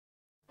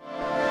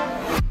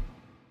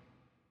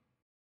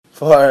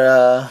For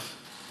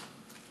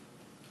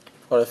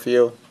a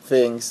few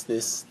things,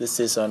 this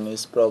season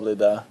is probably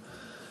the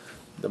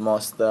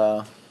most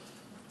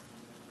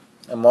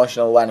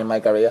emotional one in my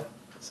career.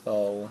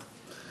 So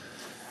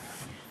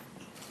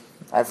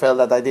I felt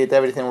that I did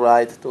everything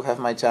right to have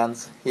my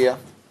chance here.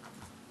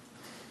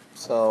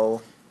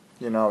 So,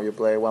 you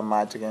play one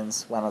match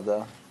against one of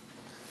the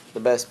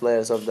best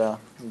players of the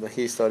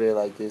history,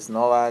 like is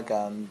Novak,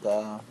 and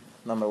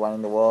 #1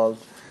 in the world,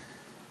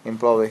 in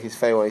probably his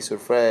favorite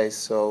surface.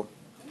 So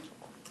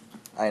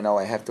I know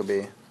I have to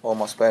be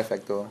almost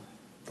perfect to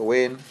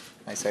win.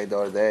 I say the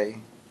other day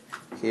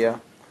here,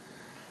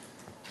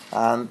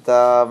 and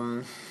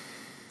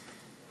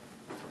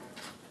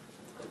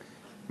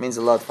means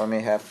a lot for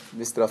me have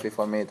this trophy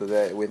for me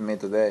today with me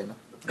today.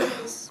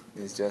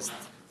 It's just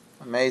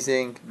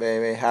amazing, very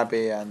very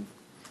happy, and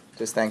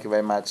just thank you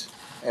very much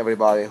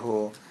everybody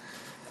who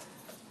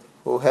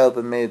helped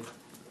me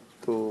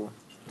to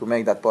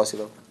make that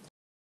possible.